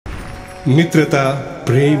मित्रता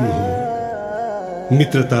प्रेम हो,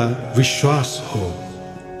 मित्रता विश्वास हो।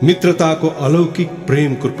 मित्रता को अलौकिक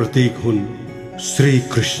प्रेम को प्रतीक हुन् श्री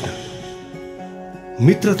कृष्ण।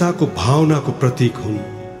 मित्रता को भावना को प्रतीक हुन्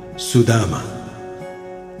सुदामा।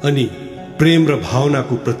 अनि प्रेम र भावना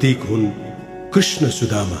को प्रतीक हुन् कृष्ण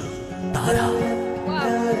सुदामा।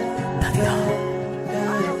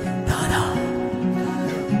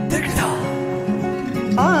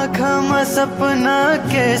 आँखामा सपना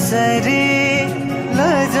केसरी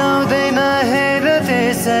लजाउँदैन हेर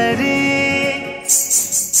त्यसरी।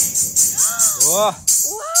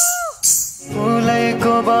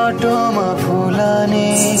 फुलेको बाटोमा फुलानी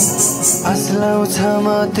आslaउँछ म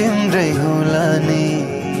तिम्रै हुलानी।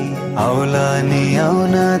 आउलानी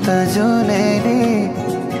आउन त जुनेली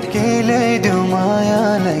केले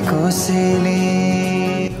डुमायालाई कोसेली।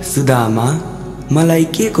 सुदामा मलाई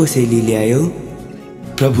के कोसेली ल्यायो?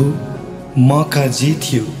 प्रभु मका जी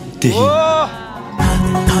थियो त्यही।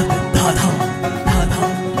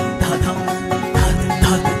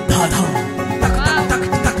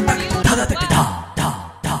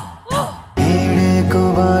 हिँडेको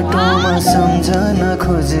बाटोमा सम्झना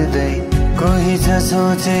खोज्दै कोही छ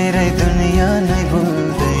सोचेरै दुनियाँ नै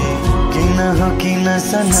भुल्दै। किन हो किन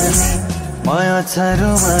सननी माया छ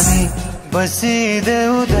रुमानी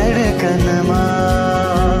बसिदेऊ धडकनमा।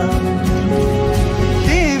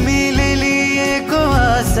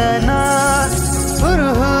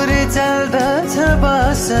 हुरहुरी चल्दछ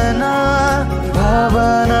बासना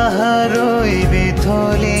भावनाहरू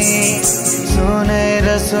बिथोली। सुनेर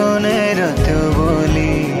सुनेर त्यो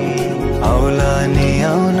बोली आउला नि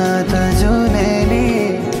आउन त जुनेली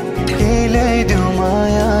केले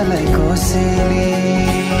डुमायालाई कोसेली।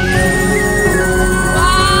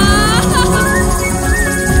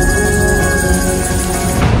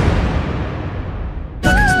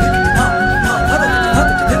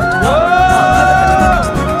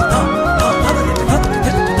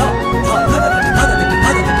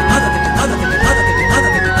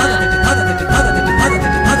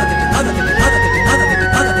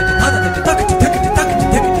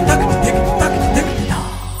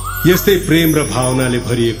 यस्तै प्रेम र भावनाले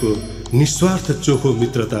भरिएको निस्वार्थ चोखो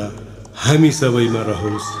मित्रता हामी सबैमा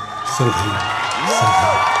रहोस् सधैँ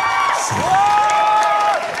सधैँ सधैँ।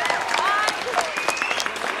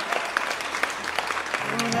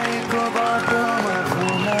 फुलेको बाटोमा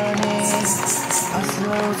फुलानी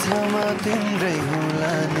आslaउँछ म तिम्रै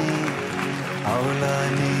हुलानी।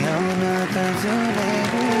 आउलानी आउन त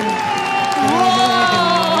जुनेली।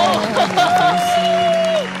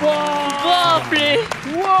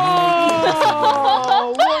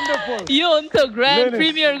 यो हुन्छ ग्रान्ड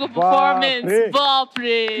प्रिमियरको परफर्मेन्स। बाप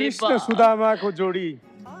रे कृष्ण सुदामाको जोडी।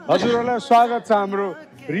 हजुरहरूलाई स्वागत छ हाम्रो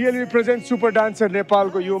रियल रिप्रेजेन्ट सुपर डान्सर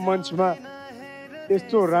नेपालको यो मञ्चमा।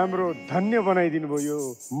 यस्तो राम्रो धन्य बनाइदिनु भयो यो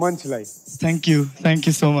मञ्चलाई। Thank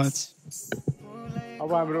you so much. अब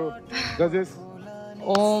हाम्रो जजेस।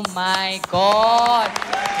 Oh my God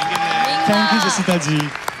thank you Jasita G.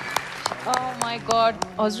 Oh my god,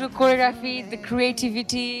 हजुर choreography, the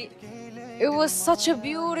creativity, it was such a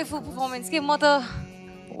beautiful performance.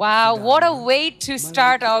 Wow, what a way to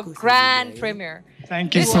start our grand premiere.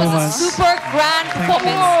 Thank you so much. This was a super grand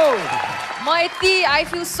performance. I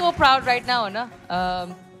feel so proud right now, na.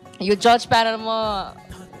 Your judge panel ma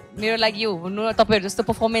मेरो लागि यो हुनु तपाईहरु जस्तो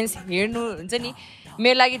performance हेर्नु हुन्छ नि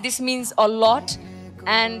मेरो लागि this means a lot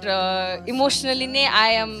and emotionally I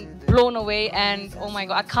am blown away and oh my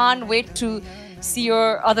god I can't wait to see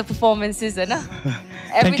your other performances and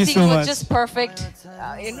everything so was much. just perfect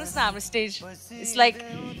in the stage. It's like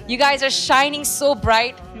you guys are shining so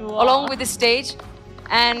bright along with the stage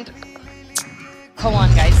and come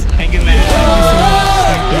on guys. Thank you man.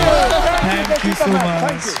 Thank you so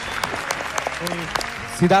much.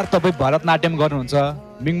 Siddhartha तपाई भरतनाट्यम गर्नुहुन्छ,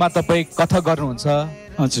 मिङमा तपाई कथक गर्नुहुन्छ।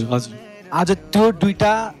 हजुर हजुर। आज त्यो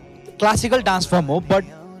दुईटा क्लासिकल डान्स फर्म हो बट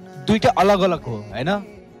दुईटा अलग अलग हो हैन।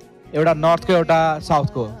 एउटा नर्थको एउटा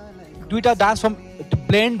साउथको दुईटा डान्स फर्म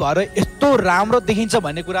ब्लेन्ड भएर यस्तो राम्रो देखिन्छ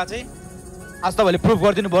भन्ने कुरा चाहिँ आज तपाईले प्रुफ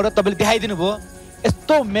गरिदिनु भयो र तपाईले देखाइदिनु भयो।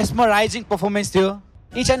 यस्तो मेस्मराइजिङ परफर्मेन्स थियो।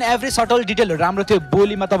 इच एन्ड एभ्री सटल डिटेलहरु राम्रो थियो।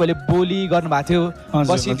 बोलीमा तपाईले बोली गर्नुभएको थियो,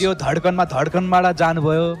 बसिदियो धड्कनमा धड्कनबाट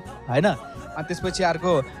जानुभयो हैन। अनि त्यसपछि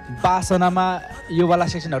अर्को बासनामा यो वाला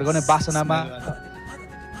सेक्सनहरु गर्ने बासनामा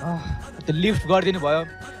त्यो लिफ्ट गरिदिनु भयो।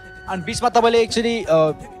 अनि बीचमा तपाईले एक्चुअली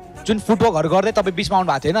जुन फुटवर्कहरु गर्दै तपाई बीचमा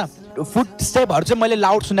आउनु भएको थियो हैन। फुट स्टेपहरु चाहिँ मैले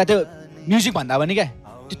लाउड सुनेको थियो म्युजिक भन्दा पनि क्या।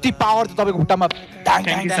 त्यति पावर थियो तपाईको खुट्टामा।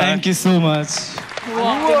 Thank you so much.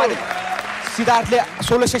 सिद्धार्थले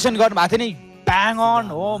solo section गर्नु भएको थियो नि bang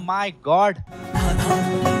on. Oh my God.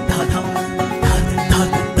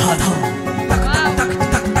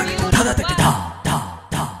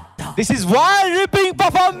 This is wall ripping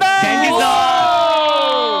performance. Thank you, sir.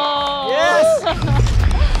 Yes.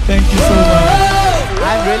 Thank you so much.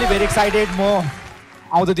 I'm really very excited. म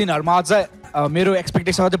आउँदो दिनहरुमा अझ मेरो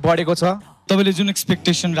एक्सपेक्टेसन अझ बढेको छ. तपाईले जुन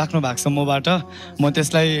एक्सपेक्टेसन राख्नु भएको छ मबाट म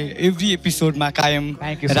त्यसलाई एभ्री एपिसोडमा कायम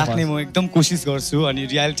राख्ने म एकदम कोसिस गर्छु अनि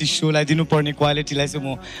रियालिटी सोलाई दिनुपर्ने क्वालिटीलाई चाहिँ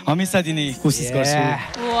म हमेशा दिने कोसिस गर्छु.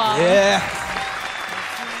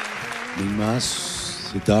 Mingma,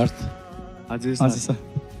 Siddharth, हजुर sir.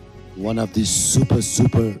 one of the super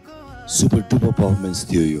duper performance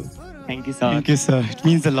थियो यो. Thank you sir. Thank you sir. It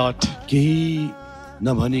means a lot. केही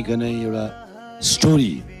नभनिकन एउटा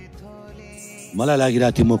स्टोरी मलाई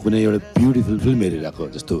लागिरहेको थियो म कुनै एउटा ब्युटिफुल फिल्म हेरिरहेको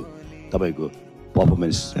जस्तो तपाईको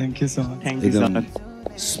performance. Thank you so much. Thank you sir.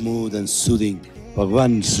 Smooth and सुदिङ.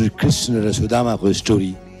 भगवान श्री कृष्ण र सुदामाको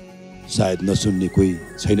स्टोरी सायद नसुन्ने कोही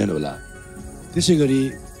छैनन् होला. त्यसै गरी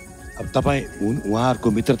अब तपाईँ उहाँहरूको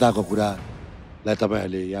मित्रताको कुरालाई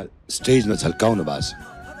तपाईँहरूले यहाँ स्टेजमा झल्काउनु भएको छ.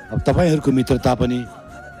 अब तपाईँहरूको मित्रता पनि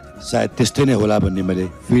सायद त्यस्तै नै होला भन्ने मैले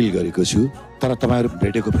फिल गरेको छु. तर तपाईँहरू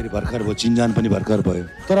भेटेको फेरि भर्खर भयो, चिन्जान पनि भर्खर भयो.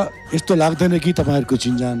 तर यस्तो लाग्दैन कि तपाईँहरूको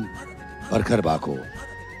चिन्जान भर्खर भएको हो.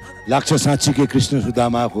 लाग्छ साँच्चीकै कृष्ण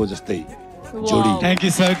सुदामाको जस्तै जोडी. Thank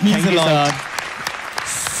you sir. It means a lot.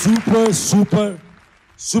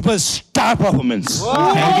 Super star performance.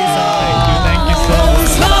 Thank you sir. Thank you so much.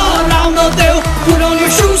 Slow around the deal, put on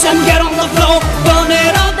your shoes and get on the floor. Burn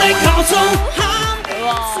it up, they council.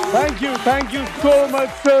 Thank you so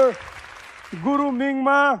much sir. Guru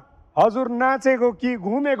Mingma, हजुर नाचेको कि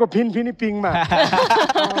घुमेको फिनफिनी पिङमा.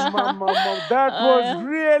 That was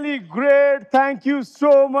really great. Thank you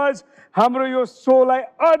so much. हाम्रो यो सोलाई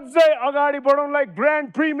अझै अगाडि बढाउनलाई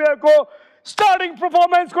grand प्रिमियरको starting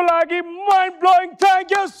performance को लागि mind blowing.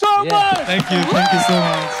 Thank you so much. Thank you so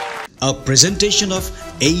much. A presentation of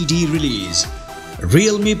AD release.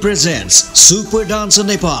 Realme presents Super Dancer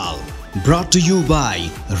Nepal. Brought to you by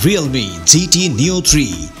Realme GT Neo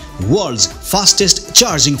 3, world's fastest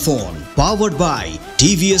charging phone. Powered by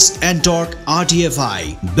TVS Ntorq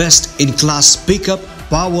RTFI, best in class pickup,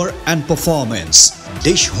 power and performance.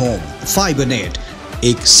 Dish Home FiberNet,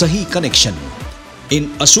 एक सही connection.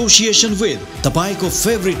 In association with तपाईको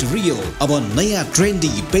favorite Real, अब नयाँ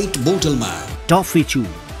trendy पेट बोतलमा toffee चू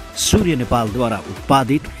सूर्य नेपाल द्वारा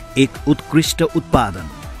उत्पादित एक उत्कृष्ट उत्पादन.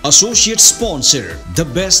 Associate sponsor The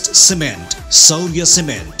Best Cement, सौर्य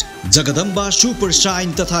सिमेन्ट, जगदम्बा सुपर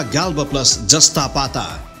शाइन तथा गाल्बा प्लस जस्ता पाता,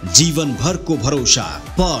 जीवन भरको भरोसा.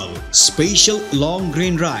 Perl special long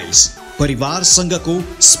grain rice, परिवारसँगको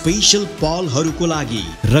special पर्लहरूको लागि.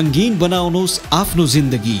 रंगीन बनाउनुहोस् आफ्नो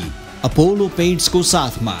जिन्दगी अपोलो पेन्ट्स को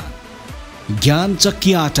साथमा. ज्ञान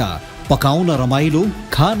चक्की आटा, पकाउन रमाइलो,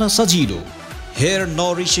 खान सजिलो. Hair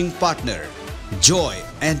नरिशिङ partner Joy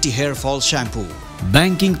anti hair फल स्याम्पू.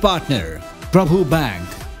 बैंकिंग पार्टनर प्रभु bank,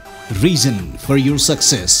 reason for your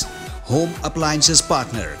success. Home appliances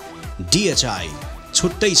partner DHI,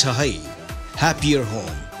 छुट्टै छ है. ह्यापियर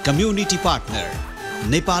home. Community partner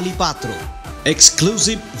Nepali Patro.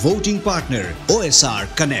 Exclusive voting partner OSR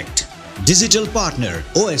connect. Digital partner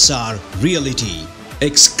OSR Reality.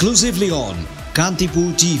 Exclusively on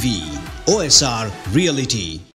Kantipur TV OSR Reality.